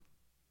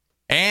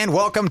And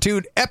welcome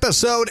to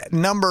episode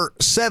number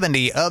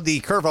 70 of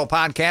the Kerrville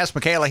Podcast.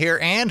 Michaela here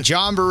and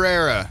John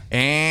Barrera.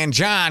 And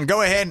John,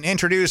 go ahead and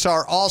introduce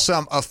our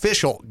awesome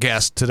official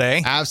guest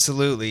today.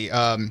 Absolutely.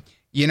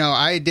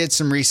 I did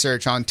some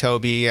research on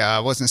Toby.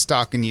 I wasn't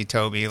stalking you,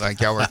 Toby, like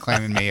y'all were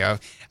claiming me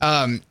of.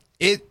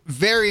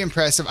 Very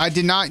impressive. I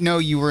did not know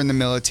you were in the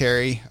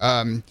military.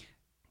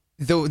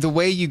 The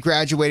way you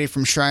graduated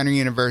from Schreiner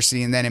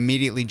University and then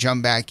immediately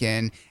jumped back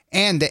in,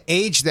 and the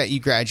age that you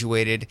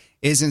graduated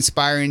is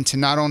inspiring to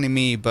not only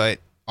me, but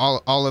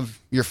all of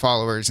your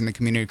followers in the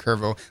community of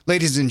Kerrville.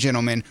 Ladies and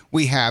gentlemen,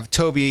 we have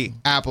Toby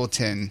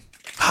Appleton.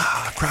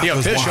 The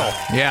official.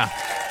 Yeah.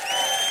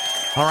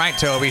 All right,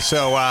 Toby.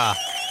 So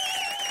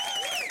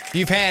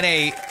you've had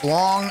a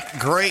long,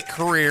 great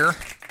career.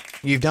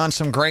 You've done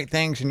some great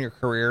things in your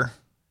career.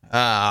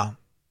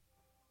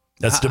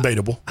 That's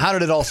debatable. How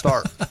did it all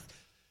start?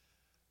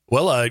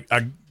 Well, I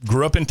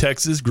grew up in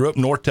Texas, grew up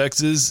in North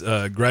Texas,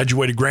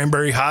 graduated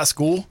Granbury High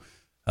School,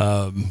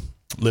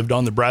 lived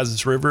on the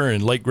Brazos River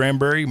and Lake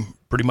Granbury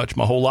pretty much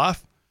my whole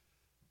life.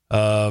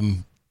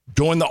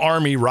 Joined the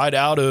Army right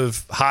out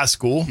of high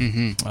school.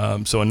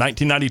 Mm-hmm. So in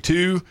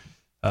 1992,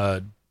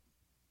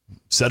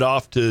 set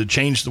off to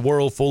change the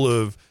world full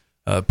of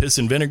piss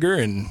and vinegar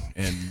and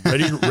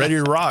ready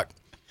to rock.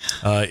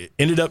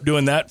 Ended up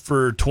doing that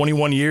for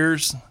 21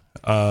 years.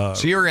 So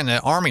you were in the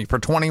Army for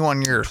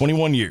 21 years.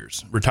 21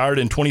 years. Retired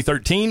in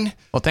 2013.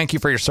 Well, thank you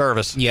for your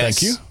service. Yes.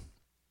 Thank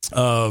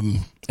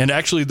you. And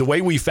actually, the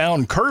way we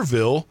found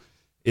Kerrville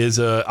is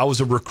I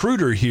was a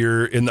recruiter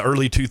here in the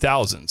early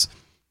 2000s.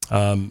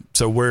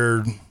 So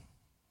where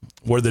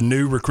the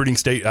new recruiting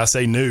state, I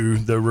say new,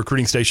 the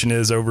recruiting station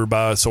is over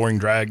by Soaring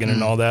Dragon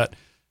and all that.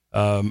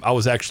 I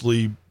was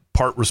actually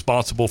part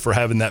responsible for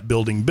having that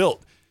building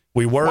built.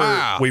 We were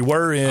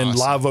in awesome.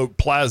 Live Oak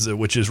Plaza,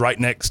 which is right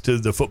next to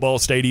the football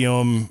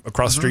stadium,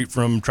 across the street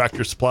from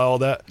Tractor Supply, all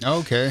that.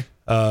 Okay.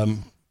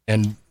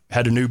 And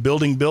had a new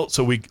building built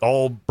so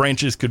all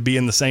branches could be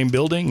in the same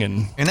building.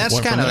 And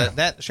that's kind of,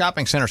 that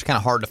shopping center is kind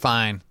of hard to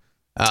find.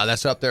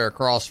 That's up there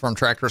across from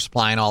Tractor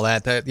Supply and all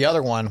that. The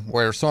other one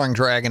where Soaring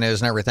Dragon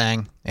is and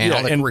everything, and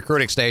all the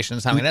recruiting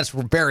stations, I mean, that's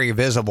very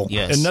visible.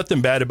 Yes. And nothing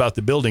bad about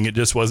the building. It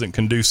just wasn't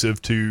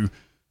conducive to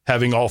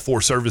having all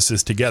four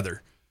services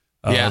together.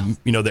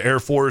 The Air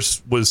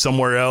Force was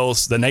somewhere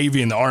else. The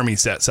Navy and the Army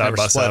sat side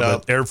by side.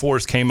 But Air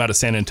Force came out of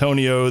San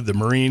Antonio. The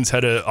Marines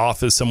had an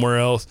office somewhere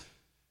else.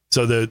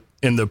 So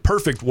in the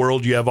perfect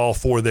world, you have all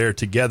four there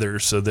together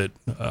so that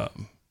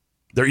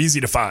they're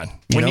easy to find.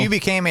 When you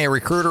became a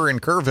recruiter in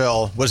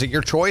Kerrville, was it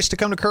your choice to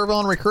come to Kerrville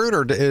and recruit,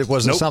 or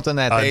was it something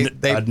that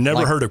I'd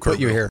never heard of Kerrville. Put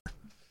you here?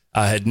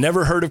 I had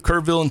never heard of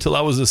Kerrville until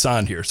I was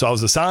assigned here. So I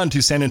was assigned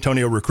to San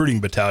Antonio Recruiting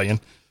Battalion,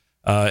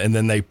 and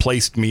then they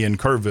placed me in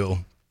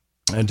Kerrville.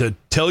 And to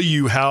tell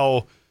you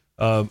how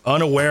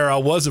unaware I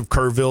was of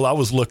Kerrville, I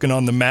was looking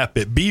on the map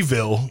at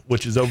Beeville,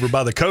 which is over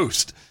by the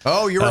coast.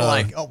 Oh, you were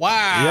like, oh,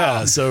 wow.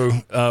 Yeah. So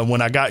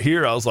when I got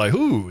here, I was like,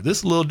 ooh, this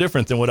is a little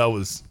different than what I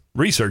was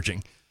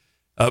researching.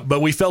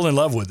 But we fell in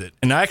love with it.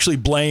 And I actually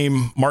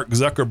blame Mark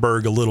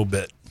Zuckerberg a little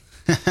bit.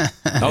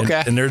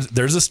 Okay. And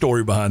there's a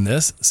story behind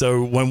this.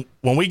 So when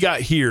we got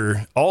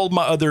here, all of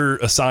my other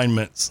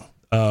assignments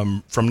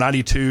from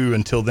 92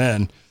 until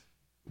then,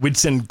 we'd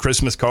send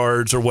Christmas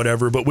cards or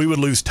whatever, but we would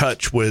lose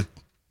touch with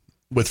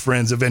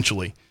friends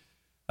eventually.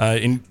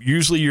 And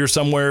usually you're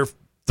somewhere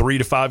 3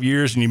 to 5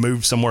 years and you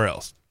move somewhere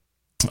else.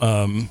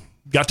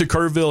 Got to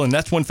Kerrville, and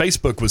that's when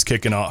Facebook was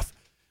kicking off.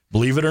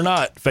 Believe it or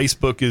not,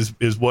 Facebook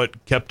is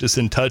what kept us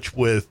in touch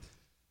with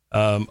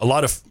a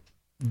lot of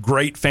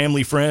great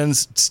family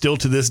friends still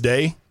to this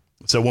day.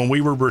 So when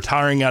we were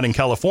retiring out in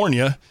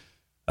California,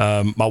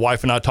 my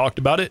wife and I talked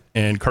about it,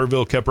 and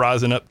Kerrville kept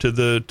rising up to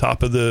the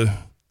top of the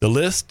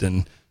list,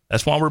 and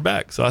that's why we're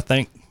back. So I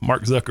thank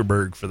Mark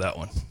Zuckerberg for that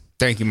one.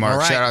 Thank you, Mark.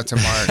 Right. Shout out to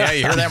Mark. Yeah,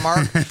 you hear that,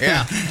 Mark?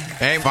 Yeah.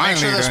 Hey, make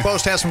sure this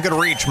post has some good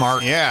reach,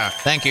 Mark. Yeah.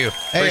 Thank you.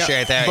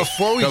 Appreciate that.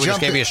 Before we just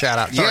gave you a shout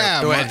out. Sorry.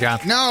 Yeah, go ahead, John.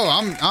 No,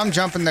 I'm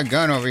jumping the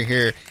gun over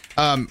here.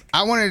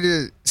 I wanted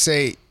to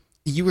say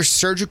you were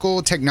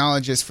surgical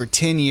technologist for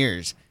 10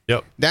 years.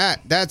 Yep.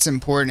 That's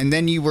important. And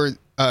then you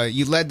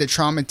led the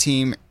trauma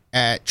team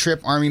at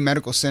Tripp Army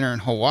Medical Center in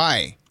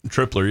Hawaii.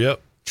 Tripler,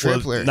 yep.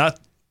 Tripler. Well, not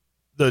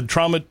the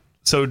trauma.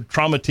 So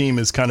trauma team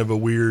is kind of a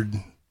weird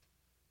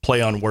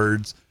play on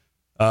words.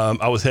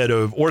 I was head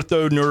of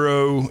ortho,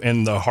 neuro,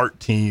 and the heart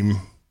team,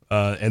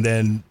 and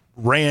then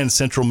ran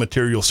Central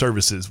Material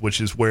Services,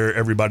 which is where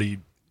everybody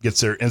gets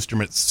their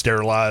instruments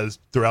sterilized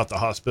throughout the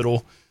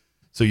hospital.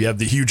 So you have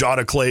the huge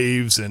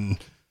autoclaves and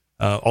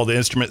all the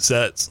instrument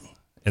sets.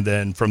 And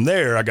then from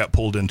there, I got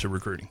pulled into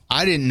recruiting.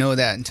 I didn't know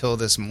that until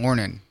this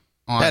morning.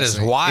 Honestly. That is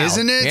wild.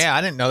 Isn't it? Yeah,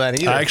 I didn't know that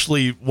either.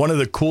 Actually, one of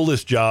the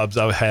coolest jobs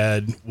I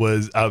had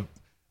was I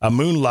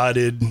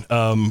moonlighted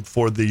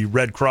for the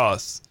Red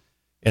Cross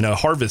in a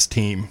harvest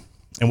team.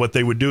 And what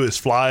they would do is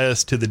fly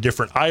us to the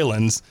different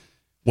islands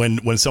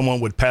when someone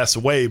would pass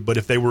away. But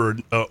if they were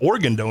an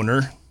organ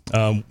donor,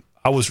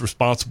 I was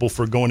responsible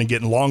for going and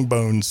getting long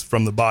bones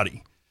from the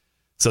body.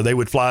 So they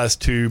would fly us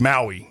to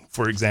Maui,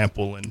 for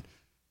example, and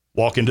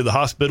walk into the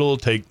hospital,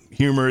 take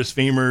humerus,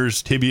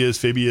 femurs, tibias,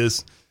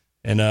 fibulas,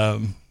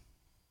 and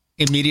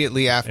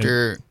immediately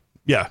after.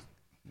 Yeah.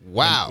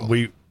 Wow.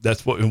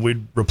 And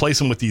we'd replace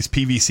them with these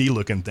PVC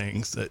looking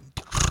things that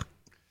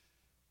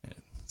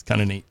it's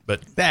kind of neat,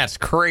 but that's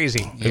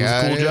crazy. It was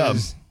a cool job.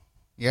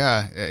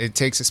 Yeah. It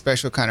takes a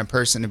special kind of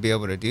person to be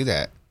able to do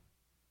that.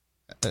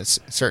 A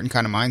certain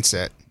kind of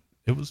mindset.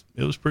 It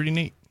was pretty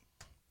neat.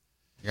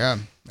 Yeah.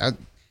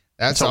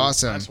 That's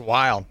awesome. That's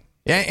wild.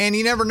 Yeah, and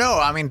you never know.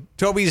 I mean,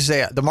 Toby's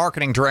the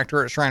marketing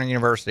director at Shriner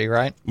University,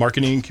 right?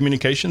 Marketing and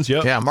communications,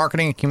 yeah. Yeah,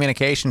 marketing and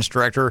communications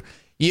director.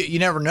 You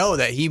never know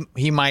that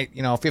he might,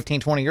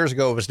 15, 20 years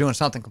ago was doing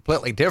something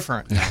completely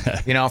different,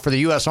 for the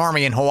U.S.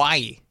 Army in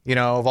Hawaii,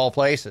 of all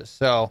places.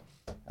 So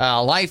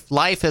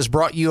life has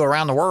brought you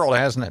around the world,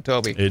 hasn't it,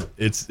 Toby?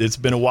 It's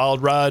been a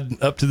wild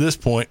ride up to this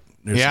point.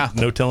 There's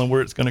no telling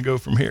where it's going to go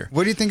from here.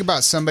 What do you think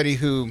about somebody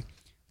who,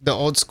 the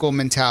old school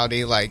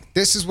mentality, like,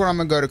 this is what I'm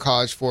going to go to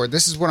college for,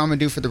 this is what I'm going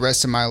to do for the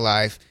rest of my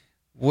life?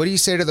 What do you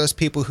say to those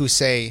people who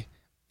say,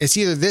 it's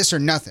either this or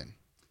nothing?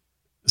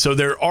 So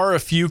there are a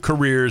few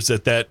careers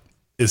that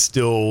is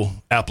still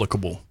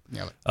applicable.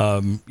 Yeah.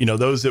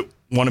 Those that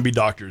want to be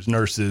doctors,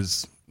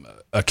 nurses,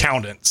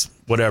 accountants,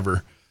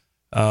 whatever.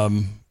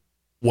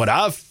 What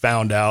I've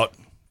found out,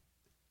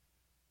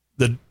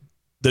 the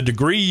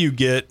degree you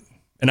get,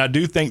 and I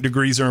do think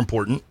degrees are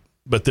important,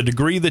 but the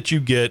degree that you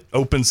get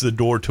opens the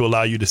door to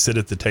allow you to sit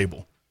at the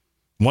table.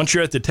 Once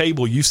you're at the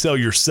table, you sell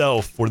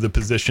yourself for the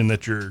position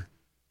that you're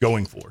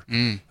going for.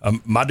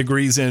 My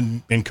degree's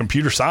in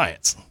computer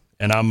science,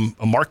 and I'm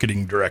a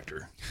marketing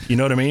director. You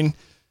know what I mean?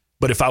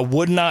 But if I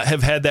would not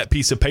have had that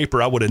piece of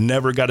paper, I would have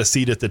never got a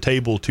seat at the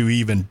table to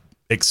even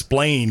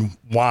explain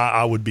why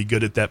I would be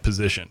good at that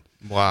position.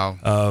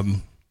 Wow.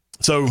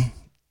 So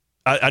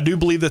I do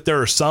believe that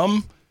there are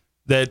some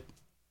that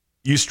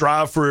you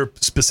strive for a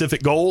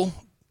specific goal,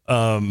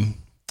 and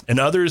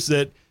others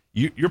that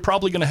you're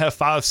probably going to have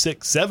 5,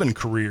 6, 7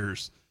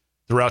 careers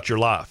throughout your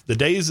life. The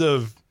days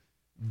of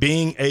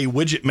being a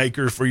widget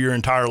maker for your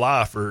entire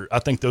life, I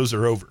think those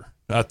are over.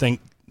 I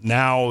think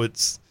now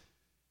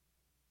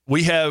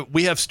we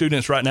have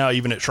students right now,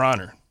 even at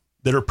Shriner,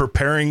 that are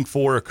preparing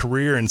for a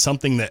career in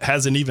something that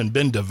hasn't even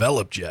been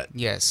developed yet.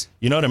 Yes.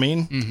 You know what I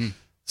mean? Mm-hmm.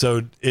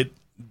 So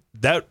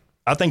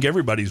I think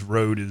everybody's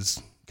road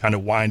is kind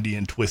of windy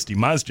and twisty.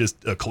 Mine's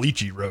just a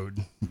caliche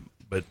road,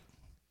 but.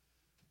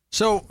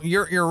 So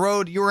your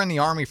road, you were in the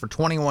Army for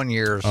 21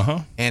 years,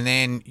 and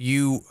then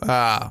you, you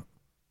had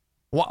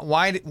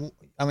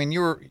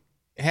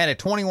a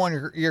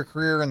 21-year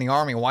career in the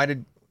Army. Why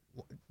did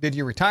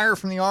you retire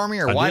from the Army,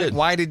 or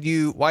why did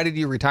you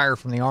retire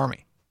from the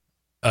Army?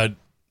 I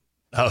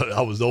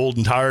was old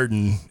and tired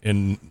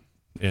and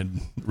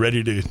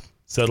ready to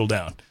settle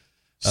down.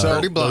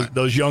 So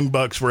those young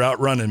bucks were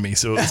outrunning me,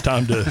 so it was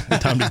time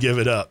to give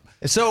it up.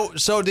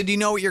 So did you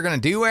know what you're going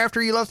to do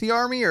after you left the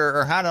Army,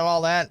 or how did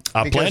all that?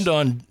 I planned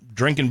on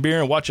drinking beer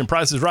and watching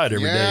Price is Right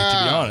every day,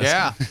 to be honest.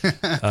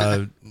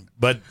 Yeah.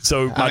 But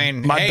so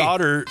my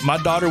daughter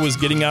was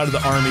getting out of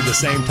the Army the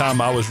same time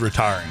I was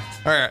retiring.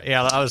 All right.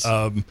 Yeah, that was.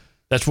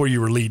 That's where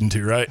you were leading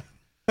to, right?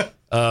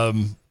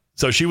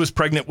 So she was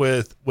pregnant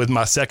with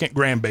my second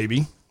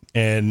grandbaby,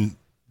 and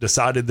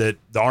decided that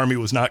the Army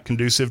was not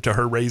conducive to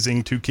her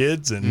raising 2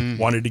 kids, and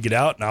wanted to get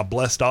out, and I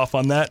blessed off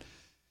on that.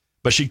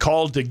 But she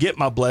called to get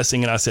my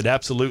blessing, and I said,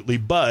 absolutely,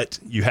 but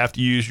you have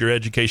to use your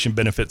education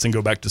benefits and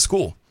go back to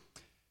school.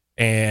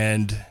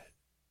 And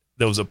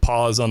there was a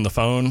pause on the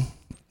phone.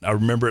 I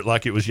remember it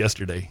like it was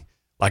yesterday,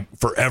 like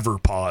forever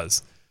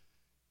pause.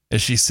 And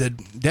she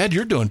said, Dad,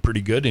 you're doing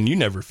pretty good, and you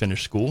never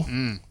finished school.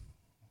 And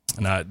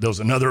there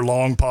was another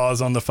long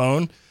pause on the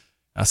phone.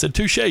 I said,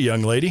 touche,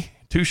 young lady,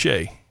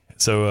 touche.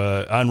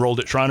 So I enrolled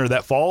at Shriner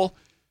that fall.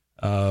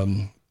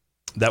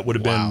 That would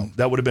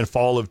have been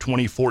fall of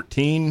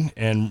 2014,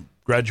 and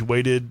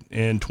graduated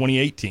in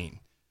 2018.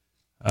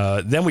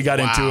 Then we got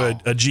into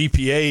a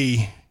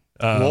GPA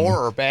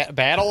war or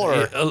battle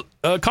or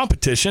a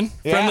competition,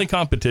 friendly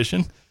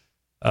competition.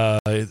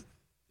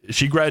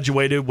 She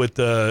graduated with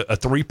a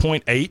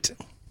 3.8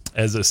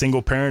 as a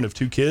single parent of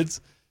 2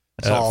 kids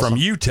awesome. From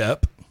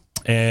UTEP,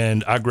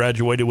 and I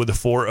graduated with a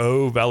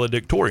 4.0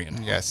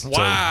 valedictorian. Yes.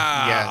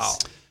 Wow. Yes.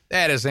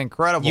 That is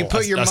incredible. You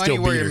put your money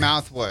where your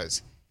mouth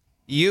was.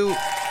 You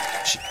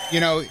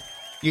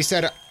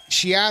said,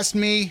 she asked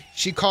me,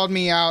 she called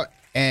me out,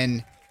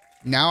 and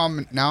now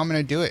I'm going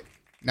to do it.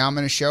 Now I'm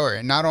going to show her.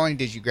 And not only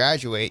did you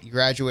graduate, you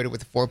graduated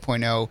with a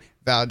 4.0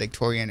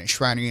 valedictorian at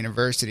Shriner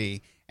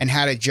University, and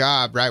had a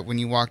job right when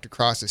you walked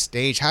across the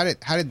stage. How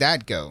did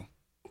that go?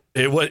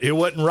 It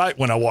wasn't right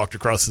when I walked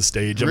across the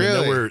stage. I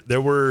really? mean, there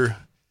were,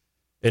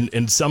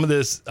 and some of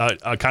this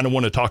I kind of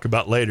want to talk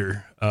about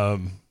later.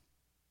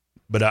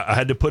 But I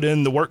had to put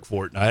in the work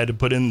for it. I had to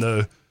put in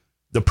the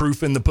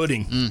proof in the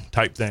pudding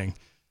type thing.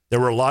 There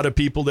were a lot of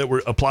people that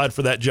were applied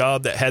for that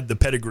job that had the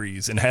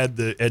pedigrees and had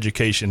the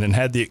education and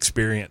had the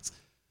experience.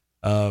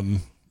 A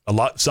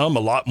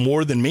lot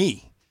more than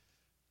me.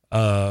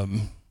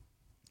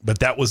 But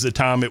that was the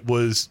time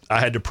I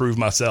had to prove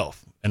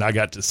myself. and I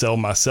got to sell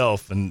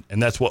myself, and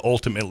that's what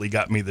ultimately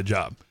got me the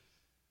job.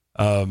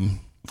 A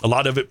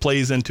lot of it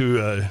plays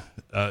into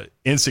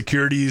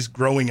insecurities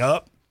growing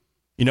up,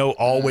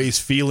 always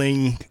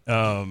feeling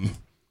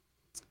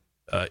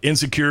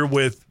insecure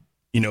with,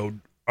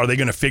 are they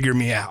going to figure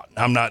me out?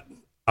 I'm not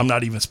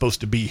even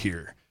supposed to be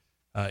here.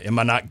 Am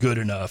I not good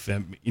enough?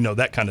 And,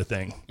 that kind of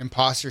thing.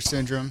 Imposter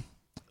syndrome.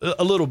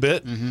 A little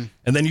bit. Mm-hmm.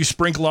 And then you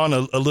sprinkle on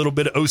a little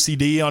bit of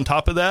OCD on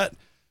top of that.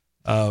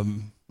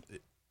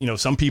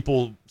 Some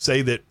people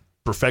say that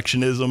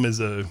perfectionism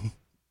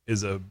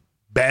is a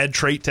bad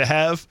trait to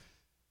have.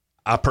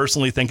 I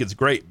personally think it's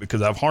great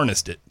because I've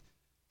harnessed it.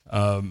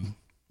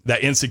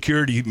 That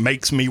insecurity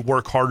makes me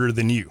work harder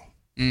than you.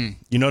 You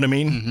know what I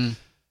mean?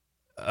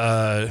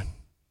 Mm-hmm.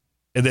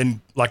 And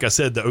then, like I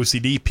said, the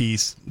OCD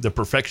piece, the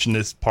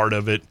perfectionist part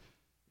of it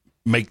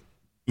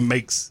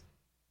makes,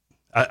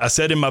 I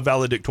said in my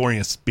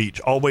valedictorian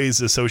speech, always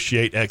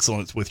associate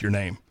excellence with your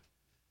name.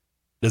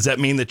 Does that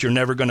mean that you're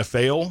never going to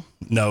fail?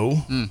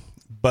 No.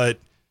 But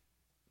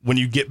when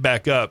you get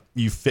back up,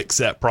 you fix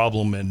that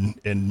problem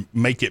and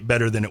make it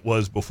better than it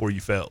was before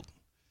you failed.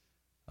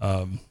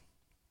 I'm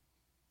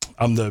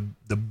the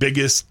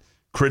biggest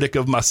critic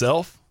of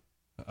myself.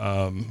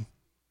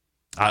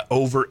 I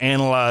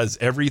overanalyze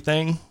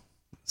everything.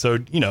 So,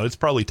 it's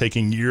probably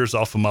taking years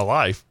off of my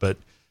life, but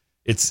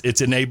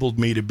it's enabled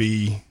me to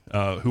be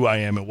who I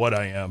am and what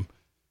I am.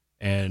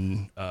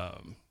 And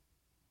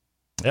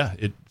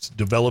it's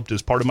developed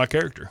as part of my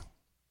character.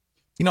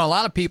 A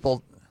lot of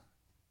people,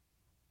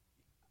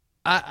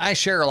 I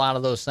share a lot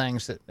of those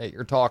things that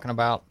you're talking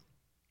about.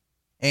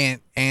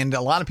 And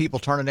a lot of people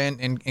turn it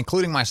in,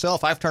 including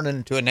myself. I've turned it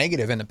into a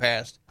negative in the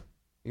past.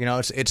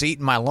 It's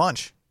eating my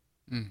lunch,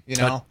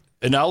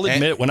 And I'll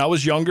admit, when I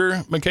was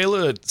younger,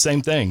 Michaela,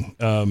 same thing.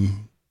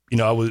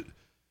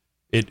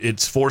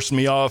 It's forced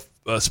me off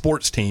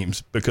sports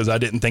teams because I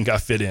didn't think I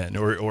fit in,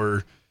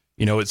 or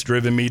it's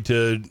driven me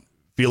to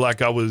feel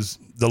like I was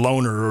the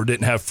loner or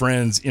didn't have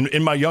friends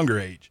in my younger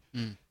age.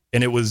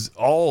 And it was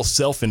all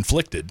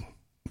self-inflicted.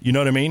 You know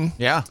what I mean?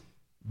 Yeah.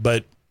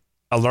 But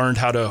I learned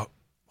how to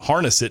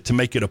harness it to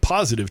make it a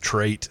positive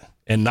trait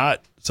and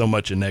not so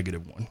much a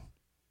negative one.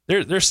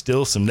 There's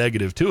still some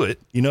negative to it.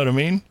 You know what I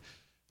mean?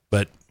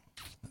 But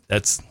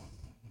that's a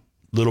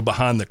little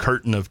behind the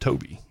curtain of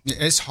Toby.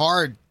 It's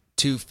hard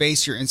to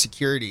face your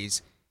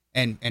insecurities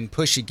and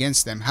push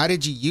against them. How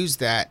did you use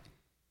that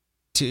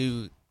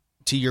to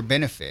your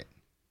benefit?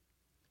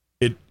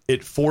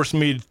 It forced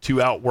me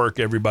to outwork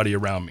everybody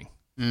around me.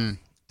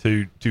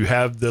 To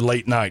have the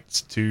late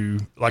nights, to,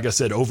 like I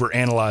said,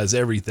 overanalyze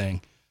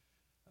everything,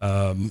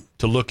 to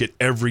look at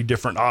every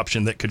different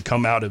option that could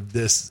come out of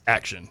this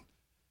action.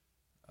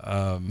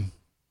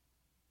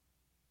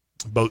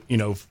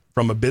 Both,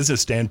 from a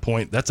business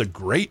standpoint, that's a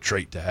great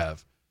trait to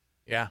have.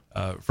 Yeah.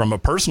 From a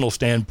personal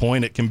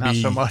standpoint, it can Not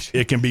be so much.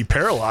 It can be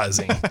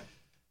paralyzing.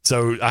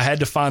 So I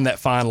had to find that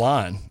fine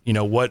line.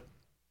 What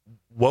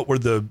were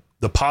the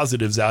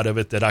positives out of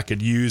it that I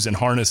could use and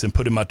harness and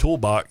put in my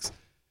toolbox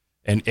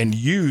and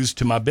use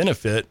to my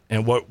benefit,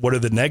 and what are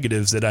the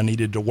negatives that I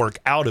needed to work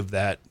out of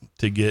that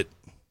to get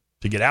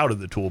out of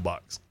the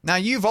toolbox. Now,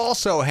 you've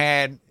also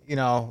had,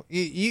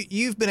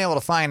 you've been able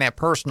to find that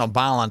personal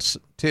balance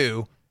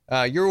too.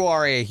 You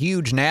are a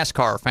huge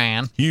NASCAR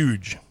fan.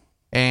 Huge.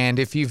 And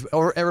if you've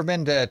ever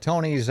been to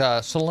Tony's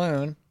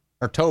Saloon,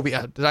 or Toby,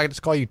 did I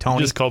just call you Tony?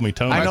 You just called me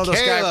Tony. I know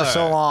this guy for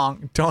so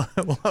long.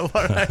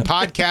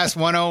 Podcast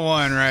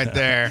 101 right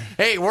there.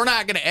 Hey, we're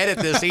not going to edit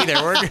this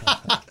either.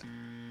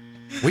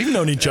 We've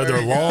known each other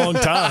a long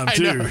time,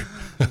 too.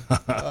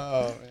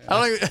 Oh, man. I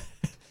don't even,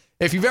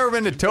 if you've ever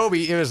been to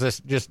Toby,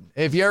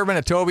 if you ever been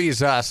to Toby's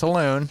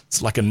Saloon.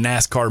 It's like a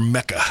NASCAR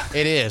mecca.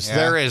 It is. Yeah.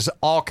 There is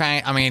all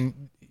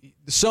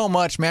so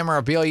much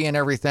memorabilia and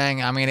everything.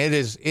 It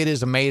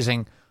is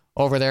amazing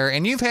over there.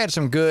 And you've had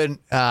some good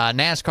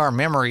NASCAR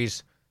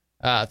memories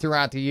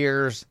throughout the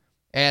years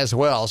as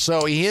well.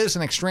 So he is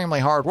an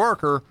extremely hard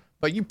worker,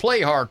 but you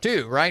play hard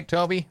too, right,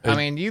 Toby?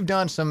 You've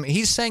done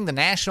he sang the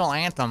national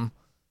anthem.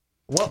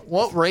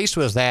 What race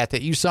was that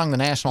you sung the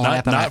national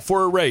anthem? Not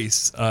for a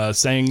race.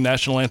 Sang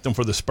national anthem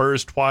for the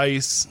Spurs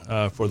twice,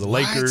 for the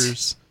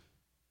Lakers,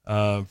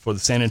 for the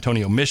San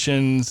Antonio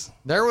Missions.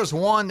 There was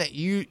one that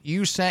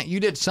you sent. You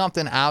did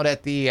something out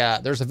at the.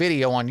 There's a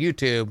video on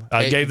YouTube.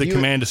 I gave the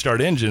command to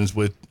start engines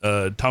with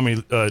Tony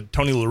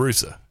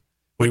LaRussa.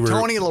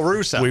 Tony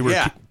LaRussa. We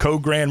were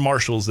co-grand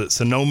marshals at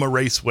Sonoma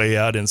Raceway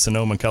out in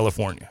Sonoma,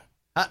 California.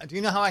 Do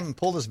you know how I can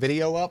pull this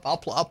video up? I'll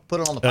put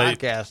it on the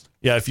podcast.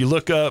 Yeah,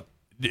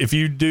 if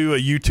you do a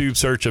YouTube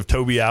search of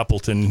Toby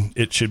Appleton,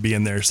 it should be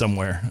in there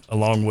somewhere,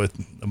 along with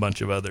a bunch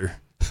of other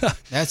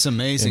That's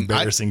amazing.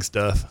 embarrassing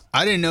stuff.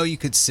 I didn't know you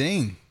could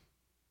sing.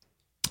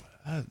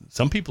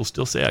 Some people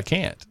still say I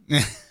can't.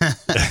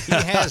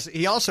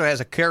 He also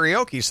has a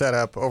karaoke set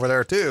up over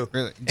there too.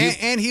 Really?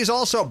 And he's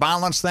also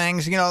balanced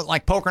things,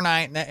 like poker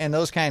night and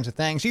those kinds of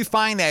things. You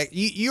find that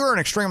you're an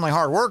extremely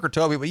hard worker,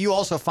 Toby, but you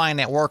also find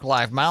that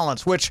work-life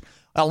balance, which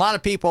a lot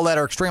of people that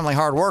are extremely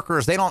hard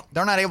workers, they're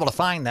not able to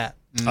find that.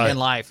 in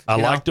life. I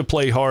like to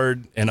play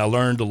hard, and I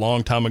learned a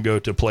long time ago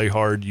to play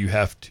hard, you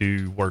have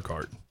to work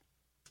hard.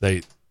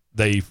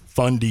 They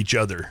fund each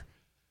other.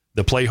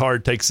 The play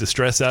hard takes the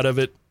stress out of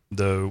it.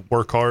 The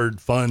work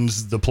hard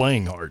funds the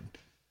playing hard.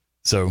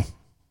 So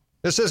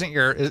this isn't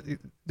your. You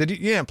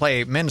didn't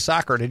play men's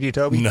soccer, did you,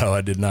 Toby? No,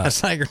 I did not.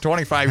 That's not your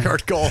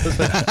 25-yard goal, is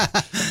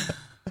it?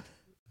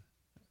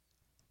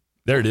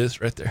 There it is,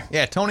 right there.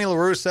 Yeah, Tony La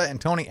Russa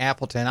and Tony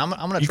Appleton. I'm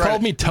going to try. You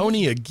called me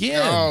Tony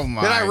again. Oh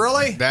my! Did I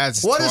really?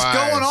 That's what twice. is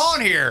going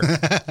on here?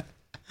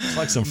 It's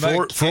like some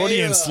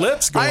Freudian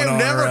slips I going on. have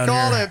never around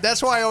called here. it.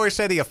 That's why I always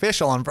say the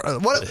official.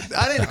 What?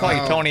 I didn't call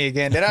you Tony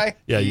again, did I?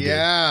 Yeah, you did.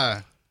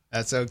 Yeah,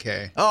 that's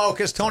okay. Oh,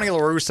 because Tony La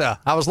Russa.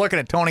 I was looking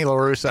at Tony La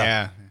Russa.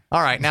 Yeah.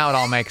 All right, now it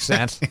all makes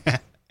sense.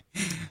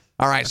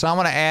 All right, so I'm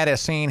going to add a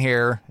scene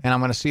here, and I'm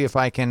going to see if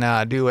I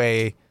can do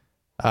a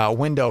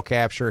window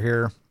capture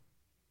here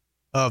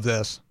of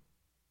this.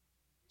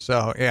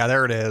 So, yeah,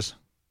 there it is.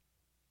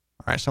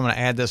 All right, so I'm going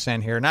to add this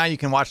in here. Now you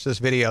can watch this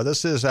video.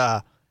 This is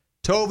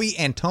Toby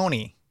and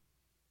Tony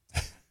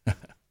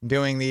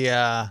doing the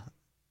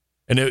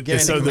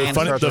so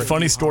the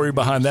funny story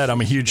behind that,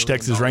 I'm a huge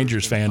Texas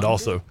Rangers fan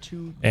also.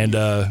 And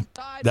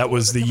that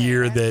was the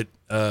year that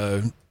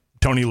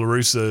Tony La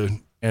Russa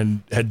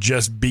had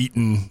just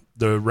beaten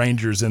the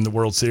Rangers in the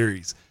World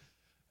Series.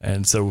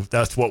 And so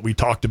that's what we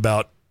talked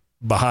about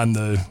behind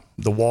the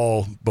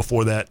wall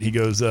before that. He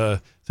goes, so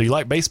you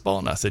like baseball?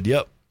 And I said,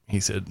 yep. He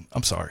said,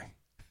 I'm sorry.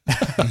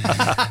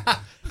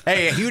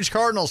 Hey, a huge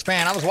Cardinals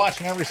fan. I was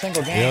watching every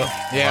single game. Yep.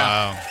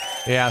 Yeah. Wow.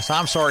 Yeah, so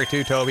I'm sorry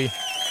too, Toby.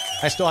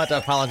 I still have to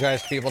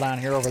apologize to people down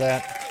here over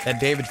that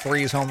David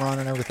Freese home run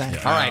and everything. Yeah.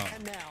 All right.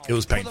 It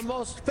was For painful. the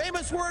most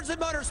famous words in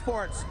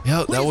motorsports.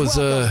 Yeah, that was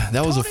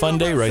a fun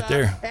day right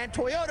there. And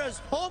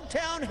Toyota's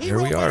hometown Here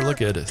hero we are. winner,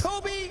 Look at us.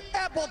 Toby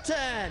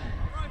Appleton.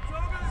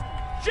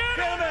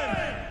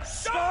 Gentlemen,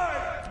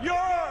 start your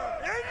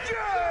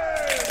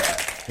engine!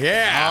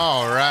 Yeah.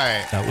 All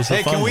right. That was a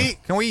Hey, fun can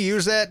one. we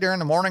use that during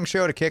the morning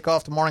show to kick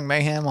off the morning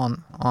mayhem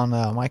on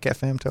Mike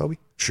FM, Toby?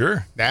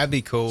 Sure. That'd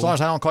be cool. As long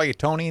as I don't call you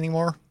Tony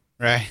anymore.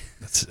 Right.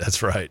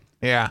 That's right.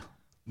 Yeah.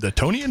 The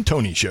Tony and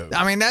Tony show.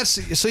 I mean,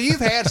 so you've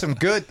had some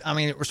good,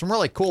 some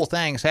really cool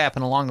things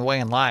happen along the way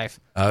in life.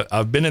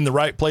 I've been in the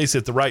right place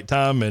at the right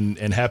time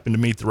and happened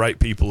to meet the right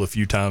people a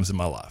few times in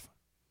my life.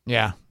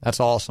 Yeah, that's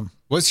awesome.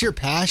 What's your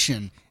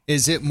passion?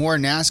 Is it more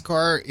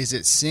NASCAR? Is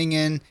it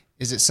singing?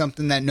 Is it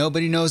something that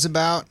nobody knows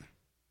about?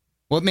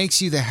 What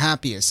makes you the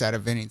happiest out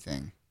of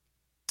anything?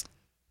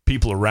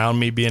 People around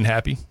me being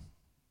happy.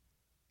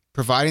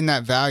 Providing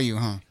that value,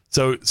 huh?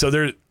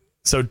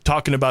 So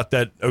talking about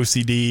that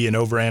OCD and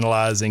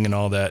overanalyzing and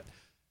all that.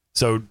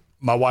 So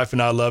my wife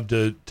and I love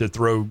to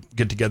throw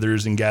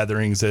get-togethers and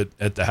gatherings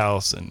at the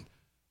house, and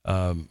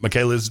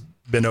Michaela's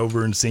been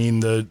over and seen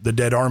the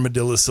Dead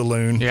Armadillo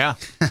Saloon. Yeah.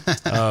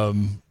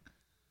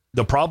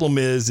 The problem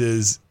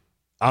is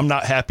I'm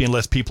not happy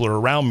unless people are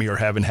around me are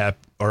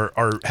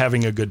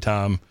having a good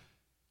time,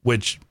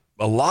 which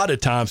a lot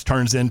of times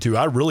turns into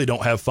I really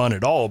don't have fun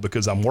at all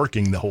because I'm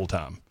working the whole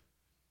time.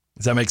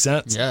 Does that make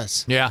sense?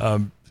 Yes. Yeah.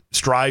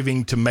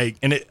 Striving to make,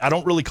 and I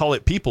don't really call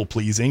it people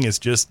pleasing.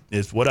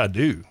 It's what I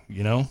do,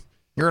 you know?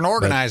 You're an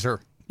organizer.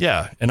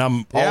 Yeah. And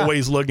I'm Yeah.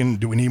 always looking,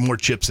 do we need more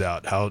chips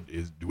out?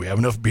 Do we have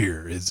enough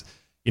beer?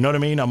 You know what I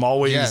mean? I'm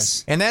always,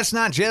 Yes. And that's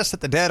not just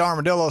at the Dead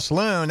Armadillo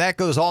Saloon. That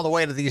goes all the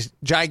way to these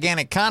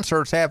gigantic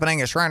concerts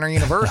happening at Shriner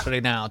University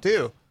now,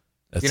 too.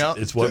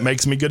 it's what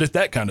makes me good at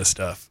that kind of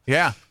stuff.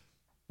 Yeah.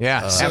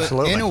 Yeah, So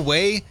absolutely. in a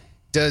way,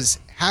 does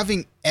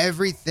having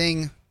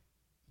everything,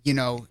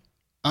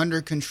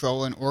 under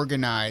control and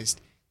organized,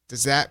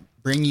 does that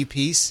bring you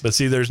peace? But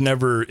see, it's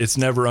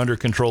never under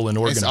control and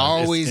organized.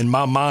 always- in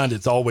my mind,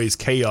 it's always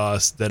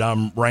chaos that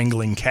I'm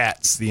wrangling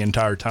cats the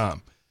entire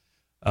time.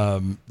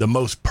 The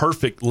most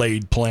perfect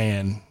laid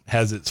plan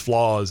has its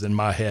flaws in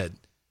my head,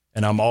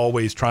 and I'm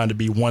always trying to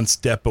be one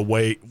step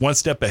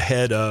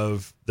ahead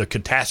of the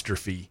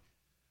catastrophe.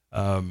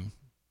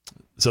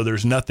 So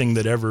there's nothing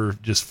that ever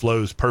just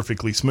flows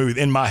perfectly smooth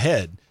in my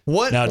head.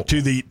 What Now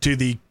to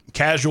the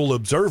casual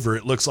observer,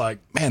 it looks like,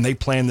 man, they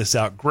planned this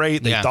out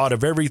great. They Yeah. thought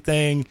of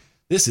everything.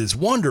 This is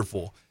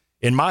wonderful.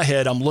 In my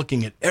head, I'm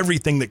looking at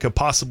everything that could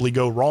possibly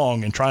go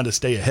wrong and trying to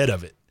stay ahead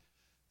of it.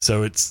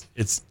 So it's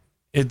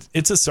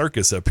a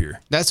circus up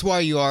here. That's why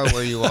you are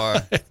where you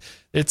are.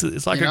 It's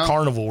like a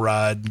carnival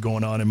ride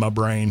going on in my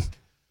brain.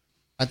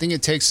 I think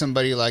it takes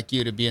somebody like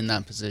you to be in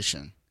that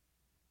position.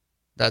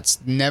 That's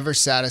never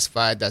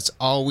satisfied. That's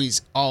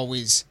always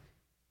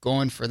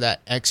going for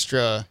that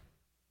extra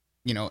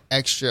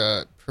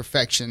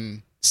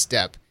perfection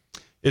step.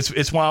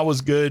 It's why I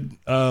was good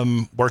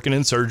working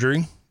in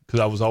surgery, because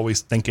I was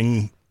always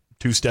thinking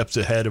 2 steps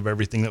ahead of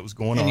everything that was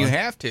going on. And you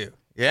have to.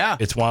 Yeah.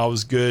 It's why I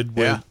was good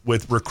Yeah.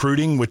 with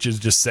recruiting, which is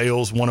just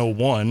sales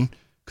 101,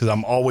 because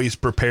I'm always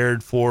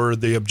prepared for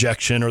the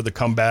objection or the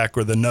comeback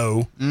or the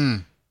no.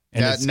 And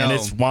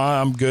it's why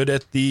I'm good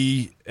at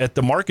the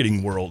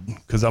marketing world,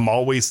 because I'm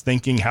always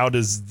thinking, how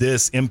does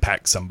this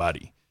impact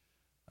somebody?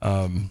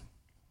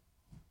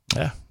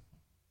 Yeah.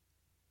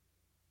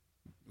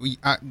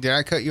 Did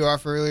I cut you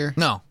off earlier?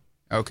 No.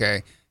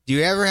 Okay. Do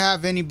you ever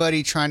have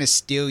anybody trying to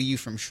steal you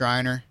from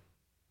Shriner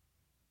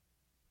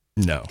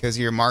No. because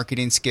of your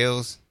marketing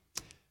skills?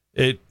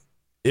 It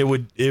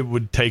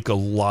would take a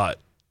lot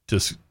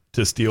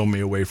to steal me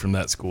away from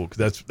that school,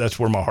 because that's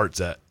where my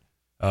heart's at.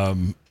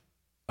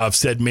 I've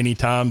said many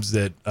times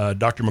that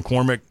Dr.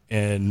 McCormick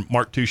and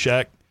Mark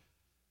Tushak,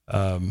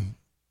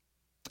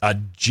 I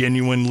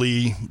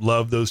genuinely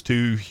love those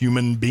two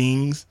human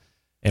beings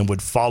and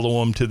would follow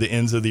them to the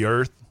ends of the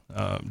earth.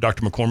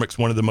 Dr. McCormick's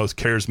one of the most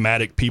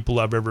charismatic people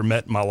I've ever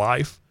met in my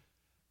life.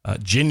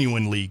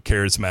 Genuinely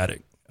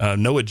charismatic.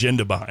 No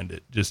agenda behind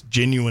it, just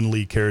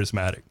genuinely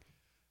charismatic.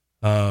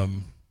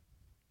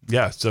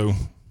 So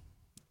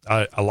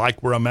I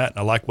like where I'm at, and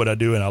I like what I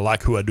do, and I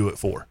like who I do it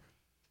for.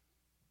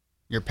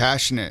 You're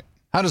passionate.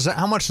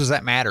 How much does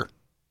that matter?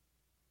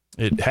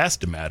 It has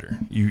to matter.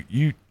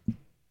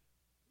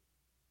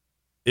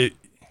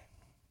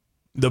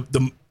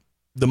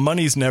 The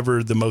money's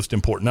never the most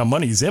important. Now,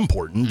 money's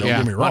important. Don't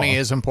get me wrong. Money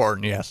is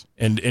important. Yes.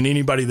 And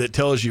anybody that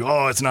tells you,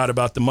 oh, it's not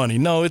about the money.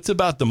 No, it's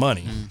about the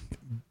money.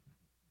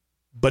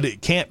 But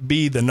it can't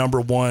be the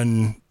number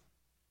one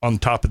on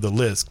top of the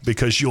list,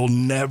 because you'll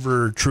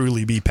never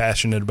truly be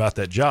passionate about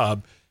that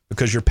job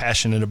because you're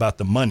passionate about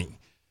the money.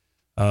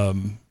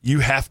 You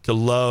have to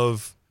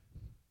love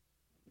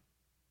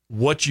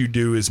what you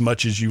do as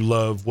much as you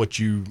love what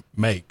you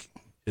make.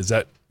 Does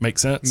that make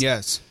sense?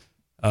 Yes.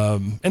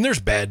 And there's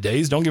bad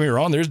days. Don't get me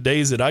wrong. There's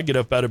days that I get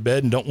up out of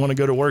bed and don't want to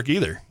go to work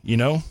either, you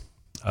know?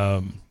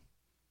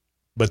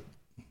 But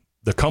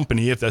the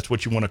company, if that's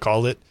what you want to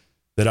call it,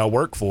 that I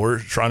work for,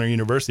 Shriner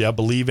University, I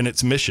believe in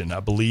its mission. I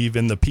believe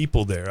in the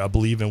people there. I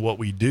believe in what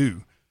we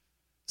do.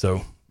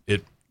 So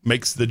it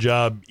makes the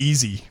job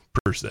easy,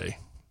 per se.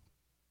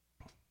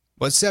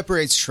 What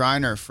separates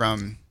Shriner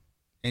from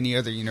any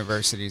other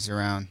universities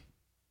around?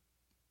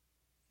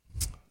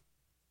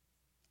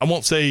 I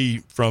won't say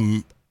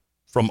from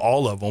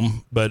all of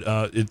them, but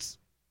it's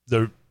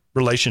the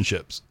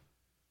relationships.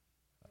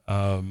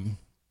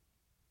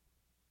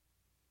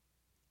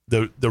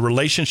 The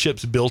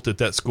relationships built at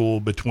that school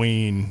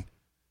between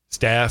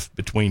staff,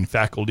 between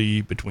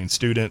faculty, between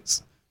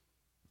students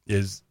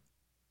it's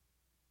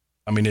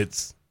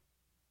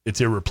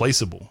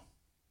irreplaceable.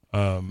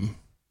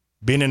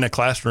 Being in a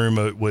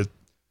classroom with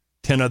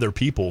 10 other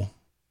people,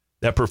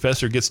 that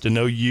professor gets to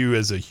know you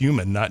as a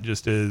human, not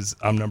just as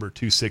I'm number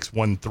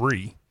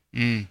 2613.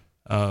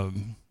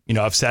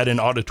 I've sat in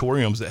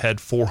auditoriums that had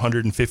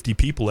 450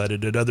 people at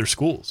it at other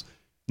schools,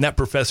 and that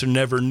professor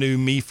never knew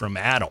me from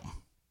Adam.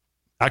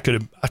 I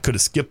could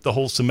have skipped the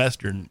whole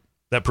semester, and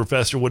that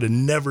professor would have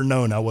never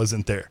known I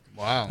wasn't there.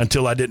 Wow.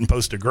 Until I didn't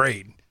post a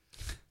grade.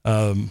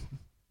 And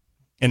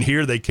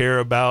here they care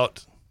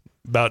about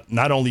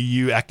not only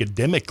you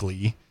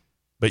academically,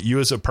 but you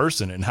as a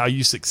person and how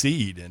you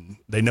succeed. And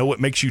they know what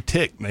makes you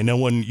tick. They know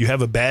when you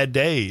have a bad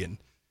day, and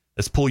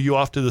let's pull you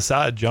off to the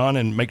side, John,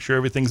 and make sure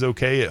everything's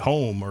okay at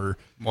home or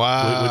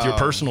with your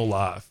personal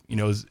life. You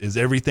know, is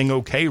everything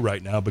okay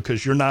right now?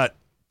 Because you're not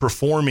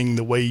performing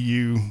the way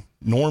you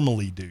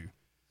normally do.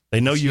 They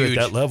know you at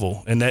that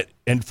level,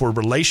 and for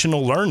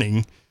relational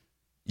learning,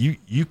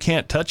 you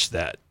can't touch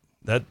that.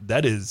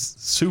 That is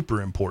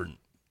super important.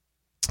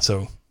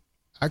 So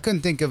I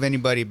couldn't think of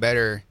anybody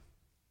better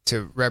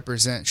to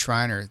represent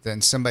Shriner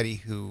than somebody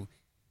who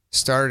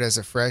started as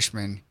a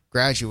freshman,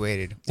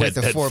 graduated with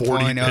a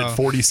 4.0 at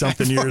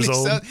 40-something years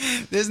old.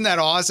 Isn't that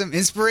awesome?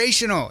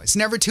 Inspirational. It's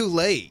never too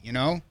late, you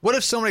know? What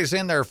if somebody's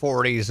in their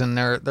 40s and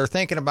they're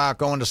thinking about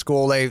going to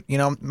school?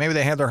 Maybe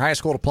they have their high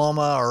school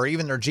diploma or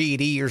even their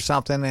GED or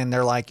something, and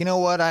they're like, you know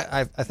what?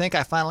 I think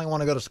I finally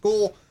want to go to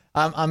school.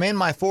 I'm in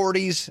my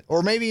 40s,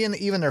 or maybe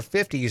even their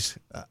 50s.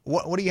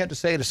 What do you have to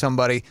say to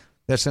somebody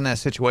that's in that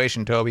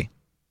situation, Toby?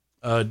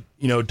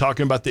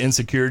 Talking about the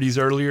insecurities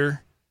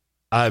earlier,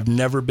 I've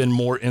never been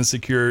more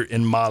insecure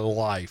in my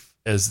life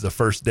as the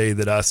first day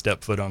that I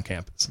stepped foot on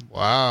campus.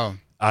 Wow.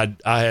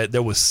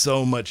 There was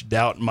so much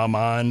doubt in my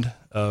mind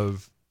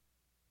of,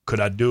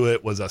 could I do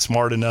it? Was I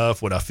smart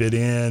enough? Would I fit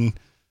in?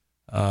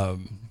 There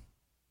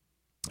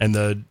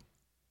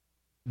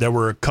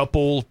were a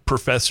couple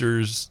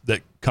professors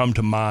that come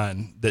to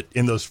mind that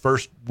in those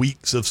first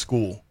weeks of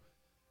school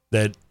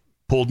that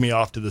pulled me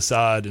off to the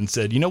side and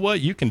said, you know what?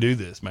 You can do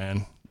this,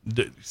 man.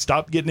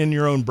 Stop getting in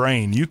your own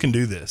brain. You can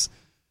do this.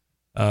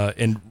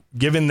 And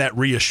given that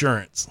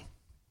reassurance,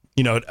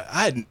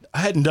 I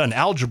hadn't done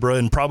algebra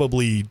in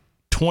probably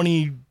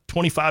 20,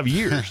 25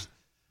 years.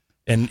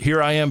 And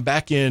here I am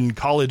back in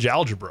college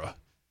algebra,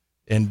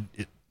 and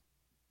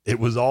it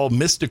was all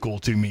mystical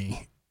to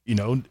me.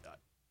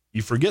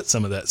 You forget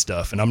some of that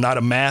stuff, and I'm not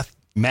a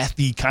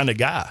mathy kind of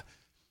guy.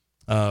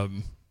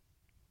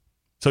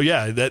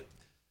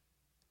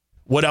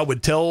 What I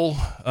would tell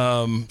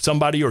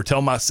somebody or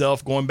tell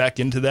myself going back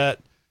into that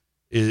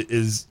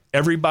is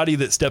everybody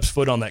that steps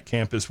foot on that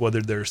campus,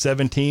 whether they're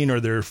 17 or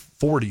they're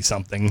 40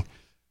 something,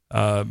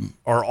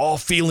 are all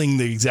feeling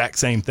the exact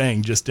same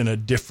thing, just in a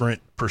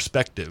different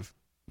perspective,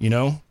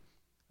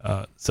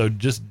 So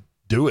just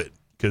do it,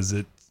 because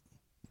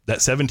that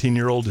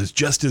 17-year-old is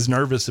just as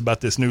nervous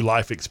about this new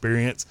life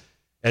experience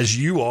as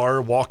you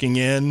are walking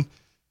in,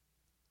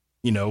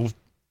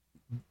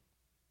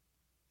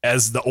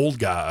 as the old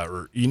guy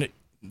or, the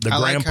I grandpa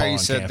like how you on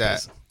said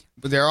campus. that.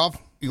 But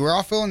we're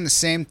all feeling the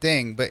same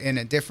thing, but in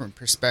a different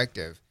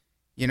perspective.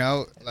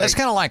 That's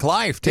kind of like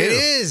life, too. It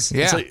is.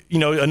 Yeah. It's like,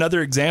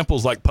 another example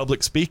is like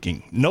public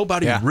speaking.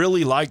 Nobody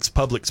really likes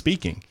public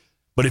speaking.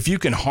 But if you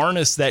can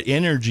harness that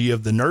energy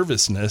of the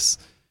nervousness,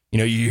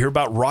 you hear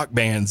about rock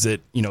bands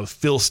that,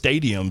 fill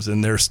stadiums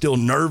and they're still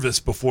nervous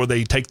before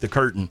they take the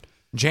curtain.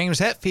 James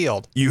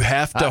Hetfield. You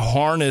have to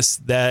harness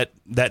that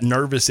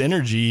nervous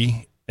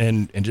energy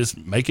and just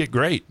make it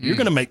great. You're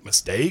going to make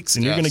mistakes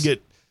and you're going to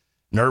get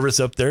nervous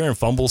up there and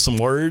fumble some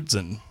words.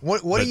 And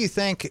what do you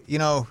think,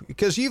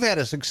 because you've had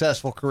a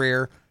successful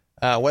career,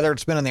 whether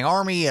it's been in the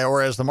Army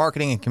or as the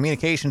marketing and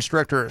communications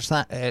director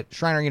at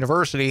Schreiner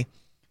University.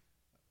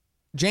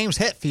 James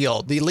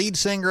Hetfield, the lead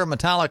singer of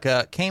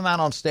Metallica, came out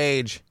on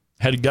stage.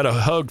 Got a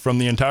hug from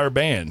the entire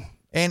band.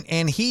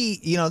 And he,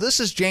 this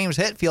is James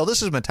Hetfield.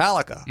 This is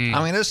Metallica.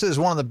 I mean, this is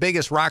one of the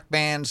biggest rock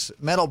bands,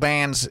 metal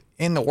bands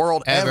in the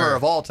world ever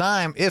of all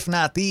time, if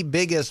not the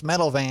biggest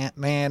metal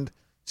band.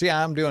 See,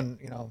 I'm doing,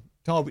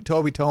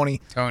 Tony,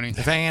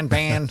 fan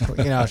band.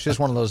 It's just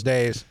one of those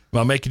days. Am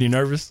I making you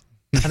nervous?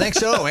 I think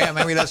so. Yeah,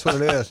 maybe that's what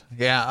it is.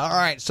 Yeah. All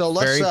right. So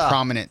let's very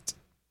prominent.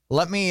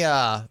 Let me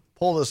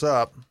pull this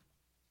up.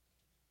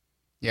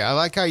 Yeah, I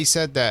like how you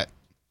said that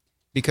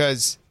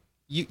because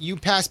you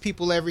pass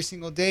people every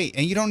single day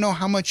and you don't know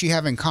how much you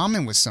have in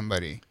common with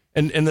somebody.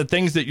 And the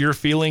things that you're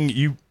feeling,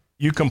 you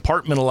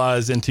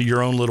compartmentalize into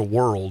your own little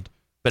world,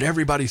 but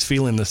everybody's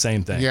feeling the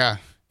same thing. Yeah.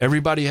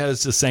 Everybody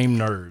has the same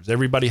nerves.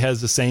 Everybody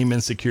has the same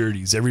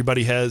insecurities.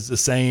 Everybody has the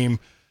same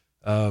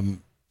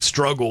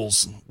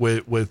struggles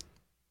with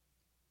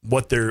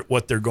what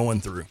they're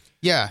going through.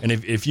 Yeah. And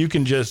if you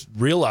can just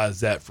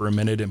realize that for a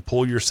minute and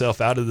pull yourself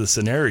out of the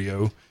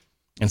scenario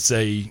and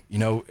say,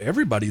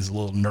 everybody's a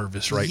little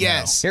nervous right now.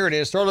 Yes. Here it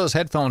is. Throw those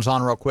headphones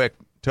on real quick,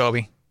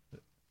 Toby.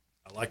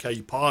 I like how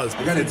you paused.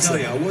 I got to tell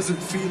you, I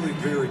wasn't feeling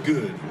very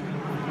good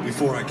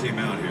before I came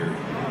out here.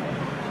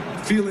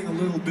 Feeling a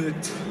little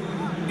bit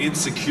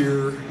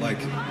insecure, like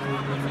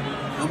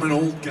I'm an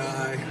old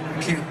guy,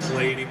 I can't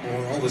play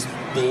anymore, all this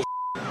bullshit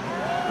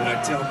that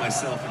I tell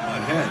myself in my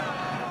head.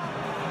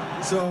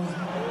 So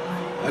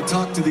I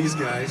talked to these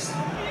guys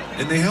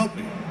and they helped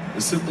me,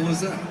 as simple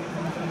as that.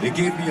 They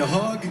gave me a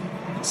hug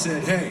and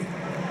said, hey,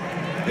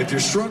 if you're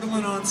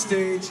struggling on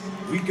stage,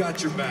 we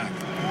got your back.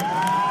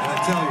 And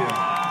I tell you,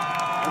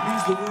 that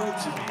means the world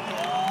to me.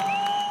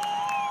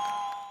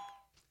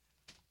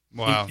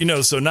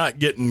 Wow. So not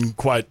getting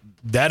quite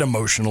that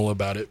emotional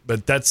about it,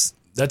 but that's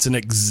an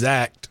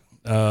exact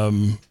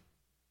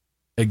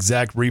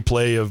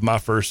replay of my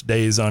first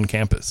days on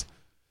campus.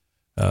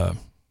 I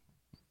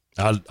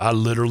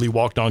literally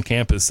walked on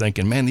campus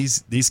thinking, man,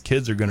 these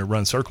kids are going to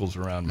run circles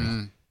around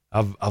me.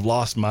 I've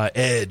lost my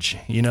edge,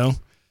 and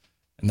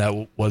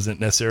that wasn't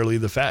necessarily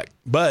the fact,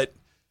 but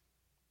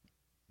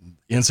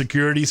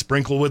insecurity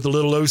sprinkled with a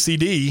little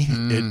OCD,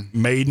 it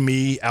made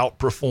me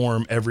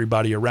outperform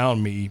everybody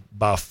around me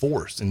by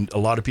force. And a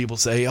lot of people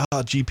say,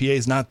 GPA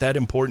is not that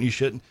important, you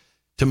shouldn't.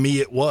 To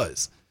me, it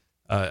was.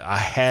 I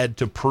had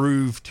to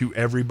prove to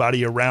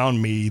everybody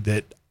around me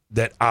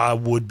that I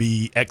would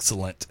be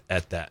excellent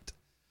at that.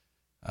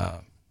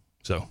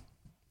 So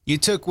you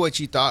took what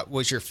you thought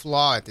was your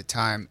flaw at the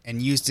time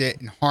and used it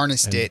and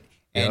harnessed it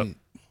and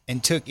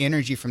took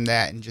energy from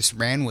that and just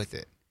ran with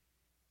it.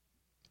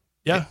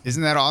 Yeah.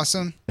 Isn't that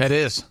awesome? That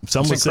is.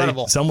 Some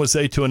would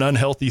say to an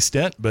unhealthy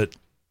stint, but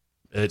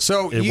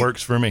it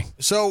works for me.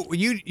 So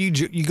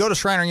you go to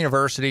Schreiner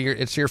University.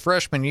 It's your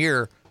freshman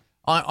year.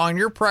 On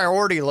your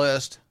priority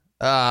list,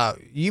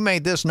 you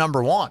made this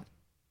number one.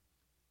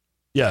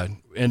 Yeah,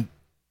 and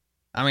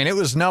I mean, it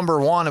was number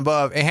one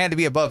above. It had to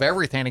be above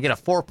everything to get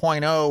a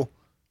 4.0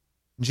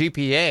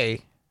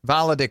 GPA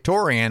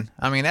valedictorian.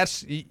 I mean,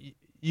 that's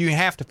you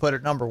have to put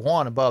it number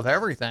one above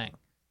everything.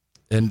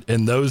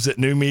 And those that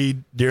knew me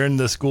during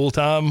the school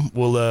time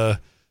will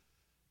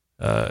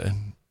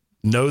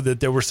know that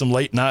there were some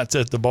late nights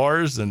at the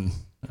bars, and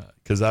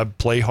because I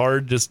play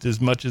hard just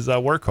as much as I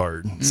work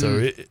hard.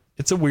 So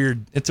it's a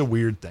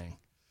weird thing.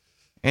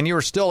 And you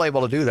were still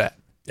able to do that.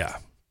 Yeah.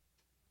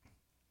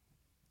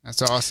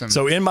 That's awesome.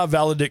 So in my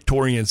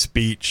valedictorian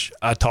speech,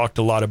 I talked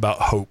a lot about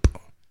hope.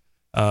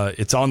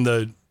 It's on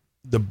the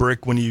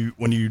brick when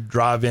you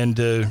drive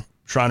into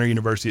Schreiner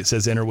University. It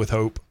says "Enter with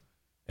hope,"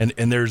 and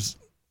there's,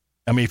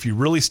 I mean, if you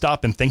really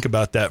stop and think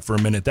about that for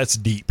a minute, that's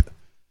deep.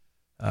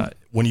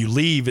 When you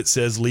leave, it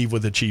says "Leave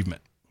with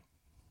achievement."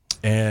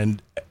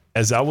 And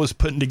as I was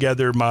putting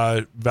together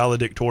my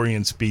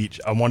valedictorian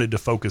speech, I wanted to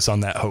focus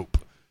on that hope.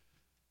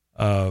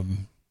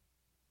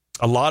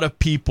 A lot of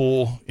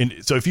people,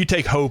 so if you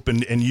take hope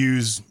and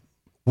use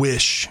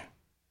wish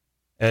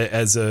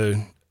as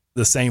the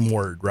same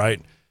word,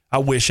 right? I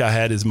wish I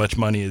had as much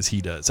money as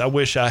he does. I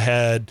wish I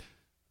had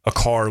a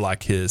car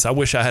like his. I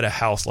wish I had a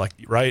house like,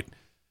 right?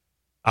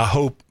 I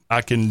hope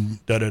I can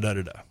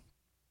da-da-da-da-da.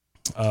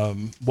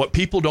 What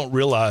people don't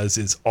realize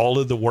is all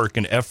of the work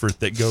and effort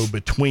that go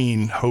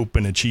between hope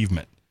and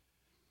achievement.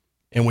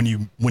 And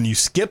when you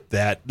skip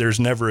that, there's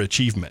never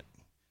achievement.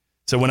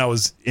 So when I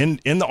was in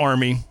the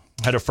Army,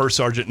 I had a first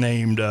sergeant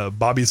named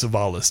Bobby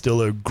Zavala,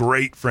 still a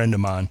great friend of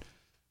mine.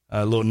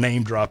 A little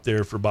name drop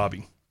there for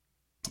Bobby.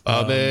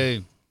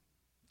 Bobby.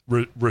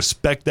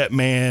 Respect that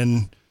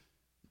man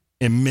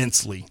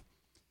immensely.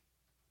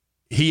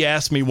 He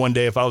asked me one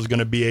day if I was going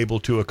to be able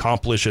to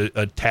accomplish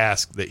a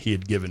task that he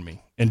had given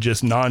me. And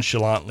just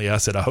nonchalantly, I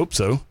said, I hope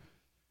so.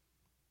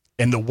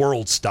 And the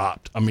world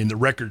stopped. I mean, the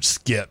record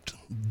skipped,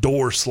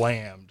 door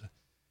slammed.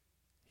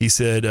 He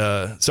said,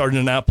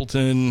 Sergeant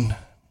Appleton,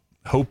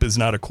 hope is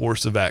not a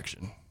course of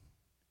action.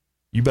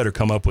 You better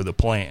come up with a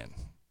plan.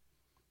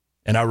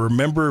 And I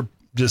remember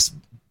just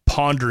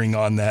pondering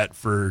on that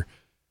for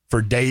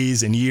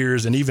days and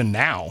years, and even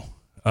now.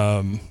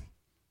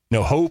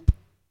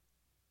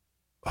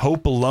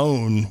 Hope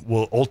alone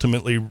will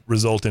ultimately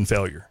result in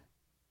failure,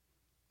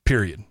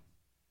 period.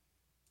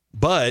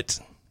 But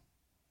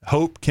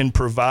hope can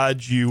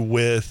provide you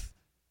with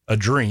a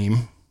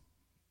dream.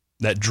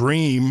 That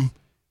dream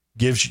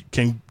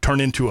can turn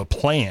into a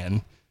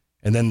plan,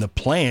 and then the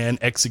plan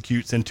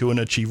executes into an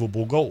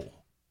achievable goal.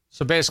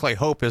 So basically,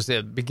 hope is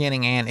the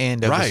beginning and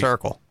end of the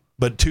circle.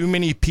 But too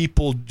many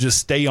people just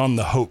stay on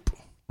the hope,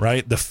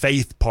 right? The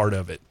faith part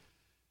of it.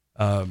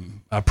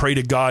 I pray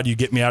to God you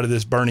get me out of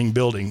this burning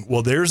building.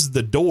 Well, there's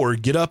the door.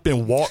 Get up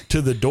and walk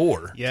to the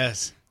door.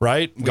 Yes.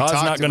 Right? God's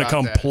not going to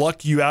come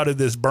pluck you out of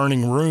this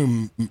burning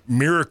room,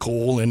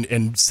 miracle,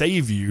 and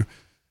save you.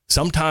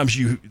 Sometimes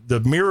the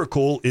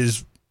miracle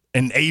is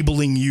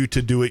enabling you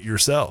to do it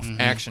yourself.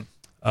 Mm-hmm. Action.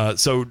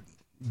 So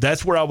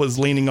that's where I was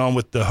leaning on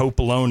with the hope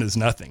alone is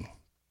nothing.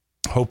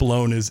 Hope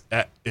alone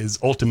is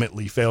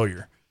ultimately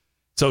failure.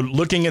 So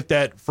looking at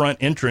that front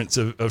entrance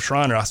of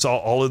Shriner, I saw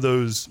all of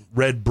those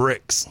red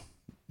bricks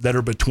that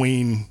are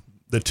between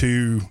the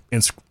two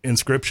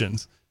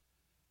inscriptions.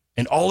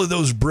 And all of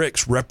those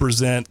bricks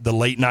represent the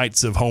late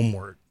nights of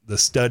homework, the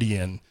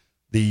studying,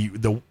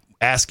 the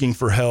asking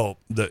for help,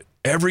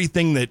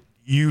 everything that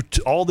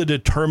all the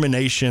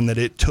determination that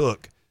it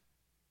took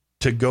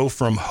to go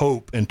from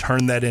hope and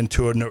turn that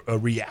into a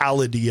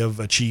reality of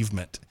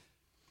achievement.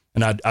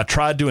 And I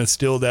tried to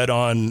instill that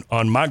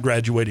on my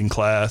graduating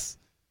class,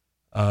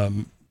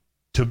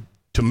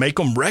 to make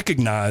them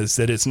recognize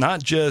that it's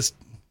not just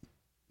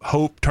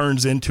hope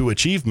turns into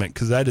achievement,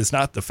 because that is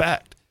not the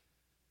fact.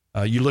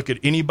 You look at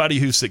anybody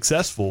who's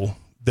successful,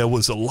 there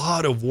was a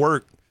lot of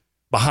work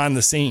behind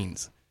the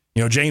scenes.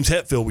 James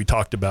Hetfield, we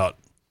talked about.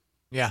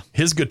 Yeah.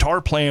 His guitar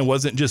playing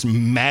wasn't just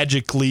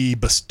magically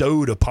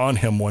bestowed upon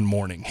him one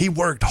morning. He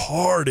worked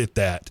hard at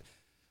that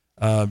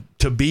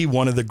to be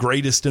one of the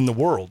greatest in the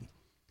world.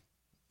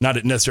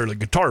 Not necessarily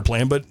guitar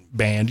playing, but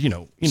band, singing,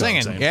 what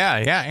I'm saying.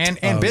 Yeah.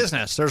 And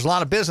business. There's a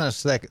lot of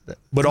business that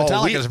but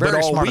Metallica is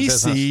very smart all we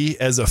business. See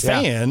as a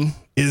fan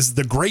is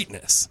the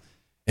greatness.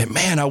 And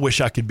man, I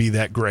wish I could be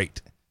that great.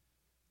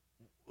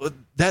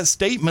 That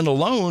statement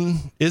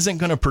alone isn't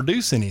going to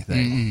produce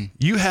anything. Mm-mm.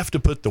 You have to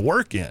put the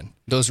work in.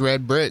 Those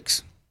red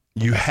bricks.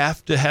 You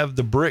have to have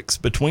the bricks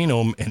between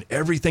them and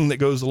everything that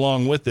goes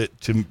along with it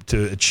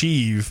to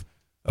achieve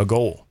a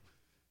goal.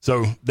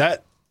 So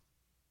that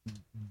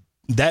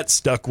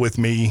stuck with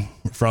me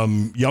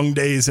from young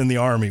days in the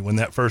Army when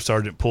that first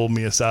sergeant pulled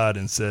me aside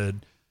and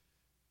said,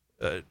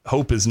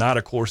 hope is not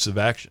a course of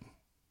action.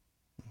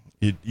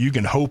 You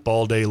can hope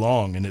all day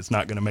long and it's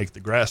not going to make the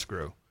grass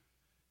grow.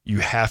 You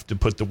have to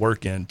put the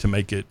work in to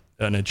make it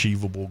an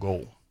achievable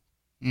goal.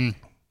 Mm.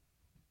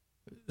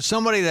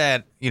 Somebody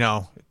that,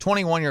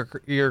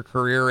 21-year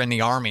career in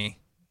the Army,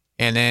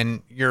 and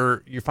then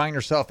you find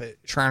yourself at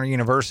Shriner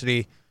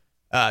University.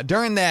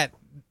 During that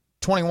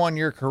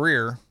 21-year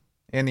career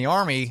in the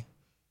Army,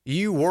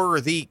 you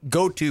were the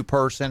go-to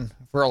person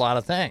for a lot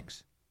of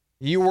things.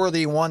 You were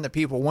the one that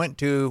people went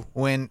to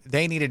when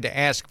they needed to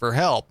ask for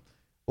help.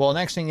 Well,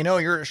 next thing you know,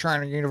 you're at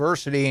Shriner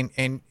University,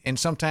 and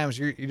sometimes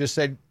you just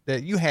said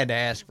that you had to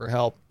ask for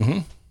help, mm-hmm.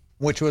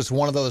 which was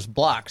one of those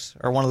blocks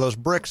or one of those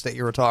bricks that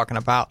you were talking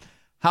about.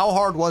 How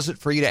hard was it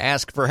for you to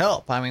ask for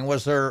help? I mean,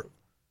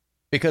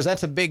 because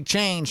that's a big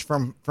change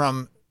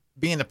from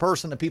being the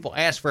person that people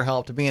ask for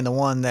help to being the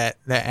one that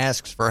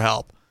asks for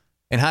help.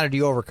 And how did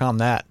you overcome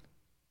that?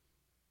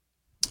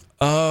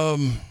 A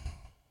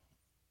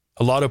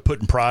lot of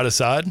putting pride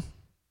aside,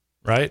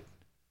 right?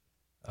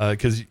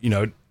 Because,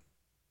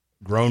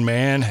 grown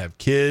man, have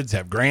kids,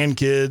 have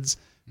grandkids,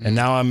 and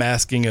now I'm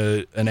asking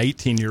an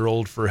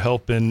 18-year-old for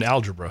help in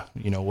algebra,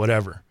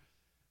 whatever.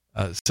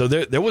 So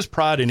there was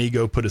pride and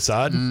ego put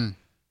aside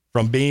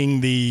from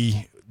being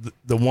the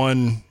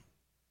one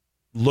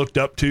looked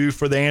up to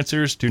for the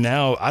answers to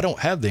now I don't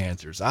have the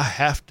answers. I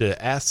have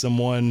to ask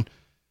someone.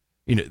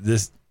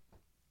 This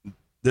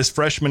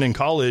freshman in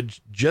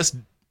college just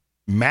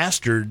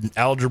mastered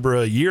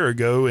algebra a year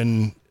ago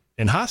in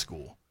high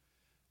school,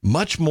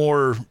 much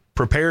more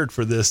prepared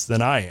for this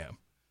than I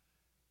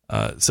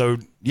am. So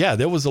yeah,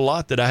 there was a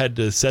lot that I had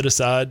to set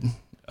aside.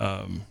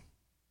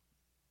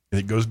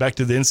 It goes back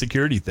to the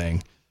insecurity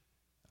thing.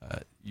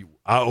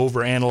 I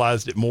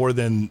overanalyzed it more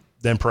than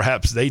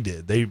perhaps they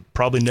did. They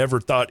probably never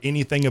thought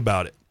anything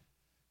about it.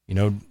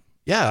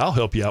 Yeah, I'll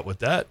help you out with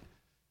that.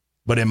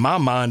 But in my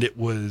mind, it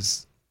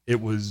was I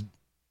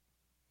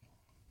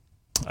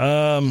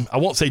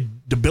won't say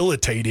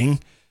debilitating,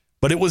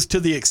 but it was to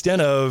the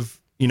extent of,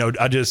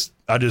 I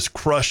just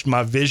crushed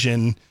my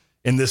vision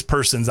in this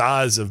person's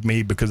eyes of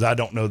me because I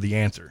don't know the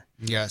answer.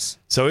 Yes.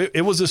 So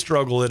it was a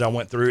struggle that I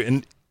went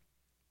through.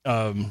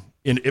 And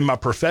in my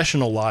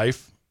professional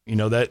life,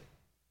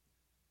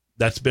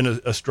 that's been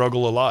a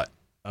struggle a lot.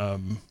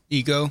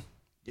 Ego?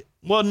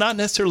 Well, not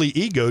necessarily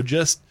ego,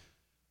 just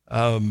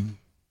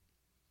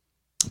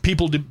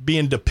people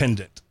being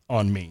dependent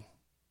on me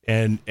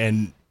and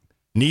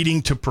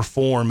needing to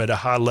perform at a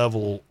high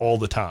level all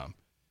the time.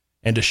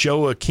 And to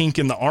show a kink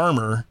in the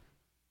armor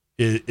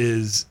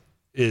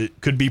it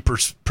could be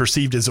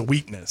perceived as a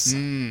weakness.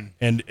 And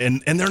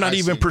they're not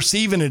even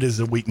perceiving it as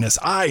a weakness.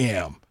 I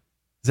am.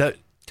 Is that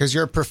because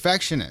you're a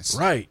perfectionist?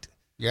 Right.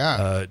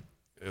 Yeah.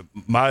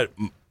 My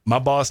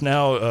boss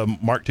now,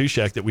 Mark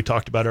Tushak, that we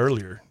talked about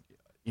earlier,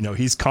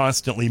 he's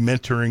constantly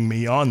mentoring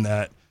me on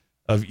that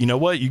of,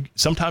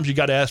 sometimes you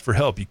got to ask for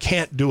help. You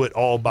can't do it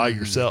all by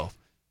yourself.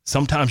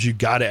 Sometimes you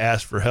got to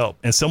ask for help,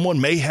 and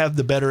someone may have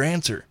the better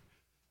answer.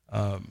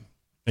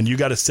 And you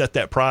got to set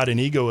that pride and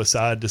ego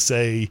aside to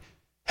say,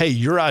 hey,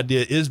 your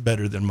idea is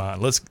better than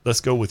mine.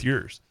 Let's go with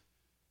yours.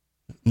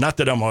 Not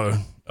that I'm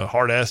a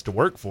hard ass to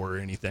work for or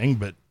anything,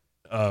 but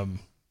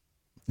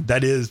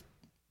that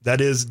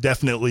is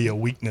definitely a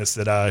weakness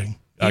that I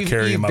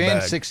carry in my bag.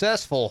 You've been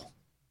successful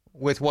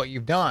with what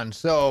you've done,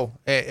 so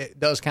it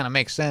does kind of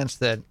make sense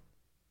that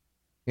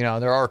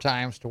there are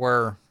times to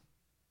where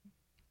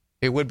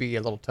it would be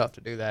a little tough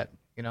to do that.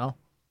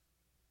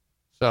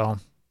 So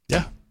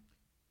yeah.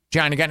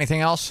 John, you got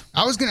anything else?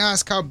 I was going to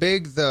ask how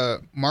big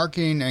the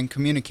marketing and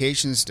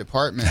communications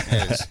department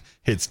is.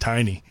 It's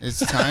tiny.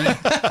 It's tiny.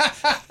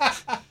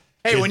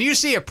 Hey, when you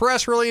see a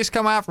press release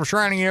come out from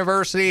Shriner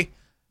University,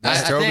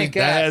 That's I Toby. think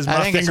That has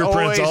my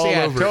fingerprints all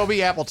over it.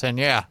 Toby Appleton,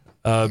 yeah.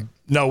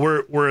 No,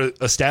 we're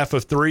a staff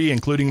of 3,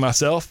 including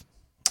myself.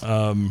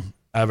 I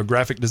have a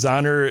graphic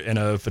designer and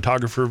a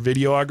photographer,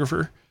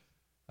 videographer.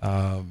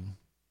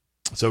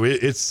 So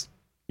it's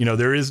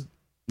there is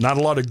not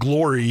a lot of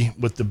glory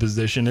with the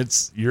position.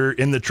 You're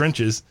in the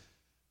trenches.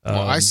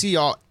 Well, I see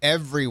y'all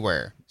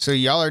everywhere. So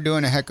y'all are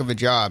doing a heck of a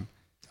job.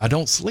 I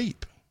don't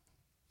sleep.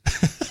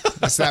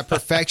 It's that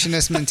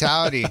perfectionist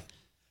mentality.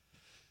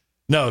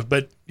 No,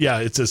 but yeah,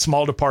 it's a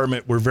small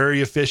department. We're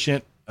very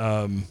efficient.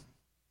 We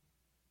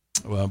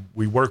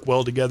work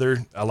well together.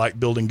 I like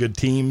building good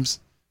teams.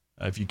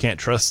 If you can't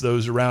trust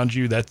those around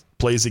you, that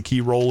plays a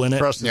key role in it.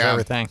 Trust is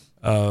everything.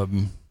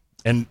 And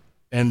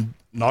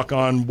knock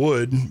on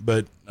wood,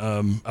 but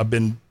I've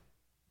been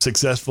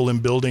successful in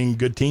building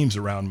good teams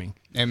around me.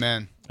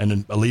 Amen.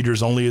 And a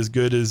leader's only as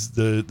good as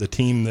the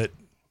team that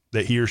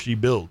he or she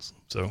builds.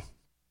 So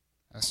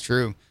that's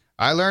true.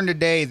 I learned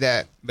today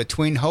that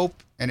between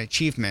hope and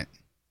achievement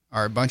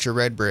are a bunch of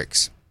red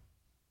bricks.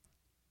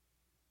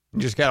 You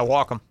just got to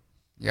walk them.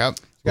 Yep.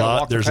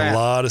 There's a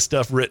lot of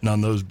stuff written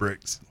on those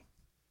bricks.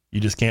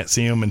 You just can't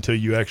see them until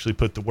you actually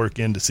put the work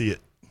in to see it.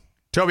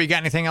 Toby, you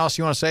got anything else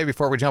you want to say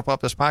before we jump off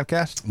this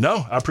podcast?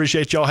 No, I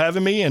appreciate y'all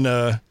having me,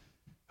 and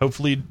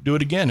hopefully do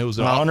it again. It was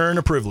an honor and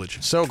a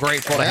privilege. So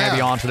grateful to have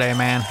you on today,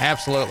 man.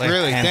 Absolutely.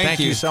 Really, and thank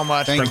you so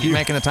much for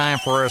making the time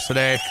for us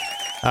today.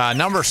 Episode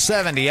number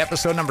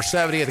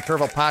 70 of the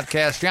Kerrville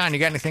Podcast. John, you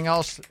got anything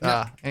else?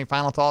 Any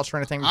final thoughts or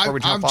anything before we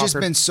jump off? I've just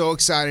been so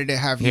excited to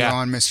have you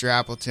on, Mr.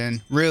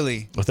 Appleton.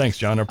 Really. Well, thanks,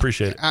 John. I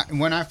appreciate it.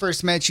 When I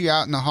first met you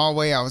out in the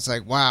hallway, I was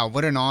like, wow,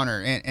 what an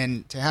honor.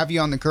 And to have you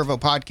on the Kerrville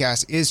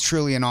Podcast is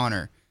truly an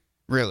honor.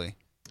 Really.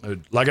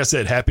 Like I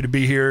said, happy to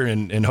be here,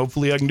 and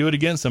hopefully I can do it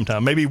again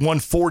sometime. Maybe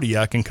 140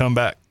 I can come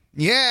back.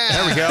 Yeah.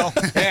 There we go.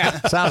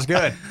 Yeah, sounds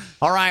good.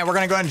 All right, we're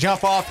going to go ahead and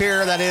jump off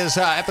here. That is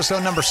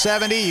episode number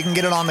 70. You can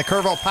get it on the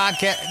Kerrville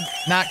Podcast,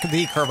 not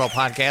the Kerrville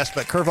Podcast,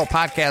 but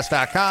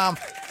KerrvillePodcast.com.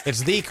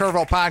 It's the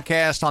Kerrville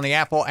Podcast on the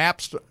Apple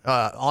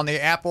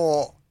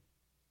Apple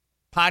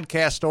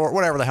Podcast Store,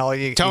 whatever the hell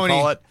you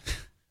call it.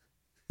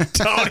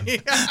 Tony.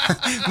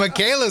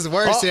 Michaela's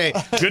worse today.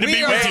 Good to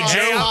be with you,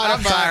 Joe.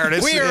 I'm tired.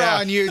 We are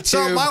on YouTube.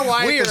 So my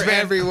wife we are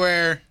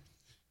everywhere.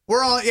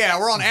 We're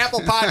on Apple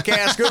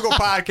Podcasts, Google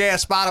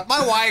Podcasts, Spotify.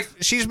 My wife,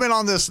 she's been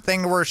on this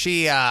thing where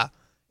she,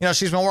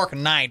 she's been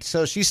working nights,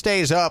 so she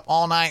stays up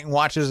all night and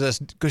watches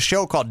this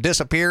show called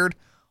Disappeared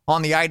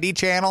on the ID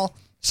channel.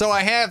 So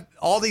I have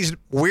all these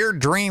weird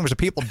dreams of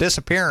people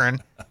disappearing,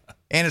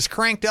 and it's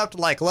cranked up to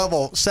like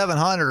level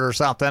 700 or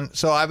something.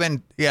 So I've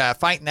been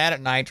fighting that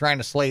at night, trying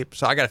to sleep.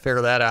 So I got to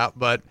figure that out,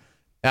 but.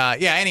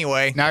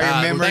 Anyway. Now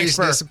your memory's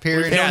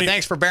disappearing. Yeah,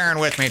 thanks for bearing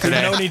with me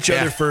today. We've known each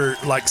other for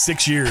like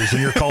 6 years, and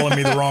you're calling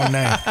me the wrong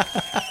name.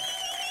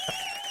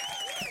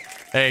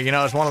 Hey,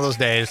 it's one of those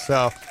days.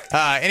 So,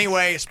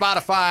 anyway,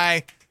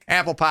 Spotify,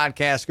 Apple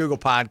Podcasts, Google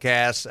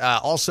Podcasts,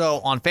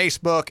 also on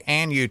Facebook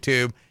and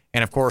YouTube,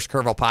 and, of course,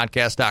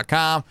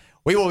 KerrvillePodcast.com.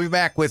 We will be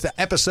back with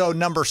episode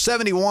number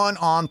 71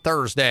 on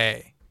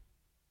Thursday.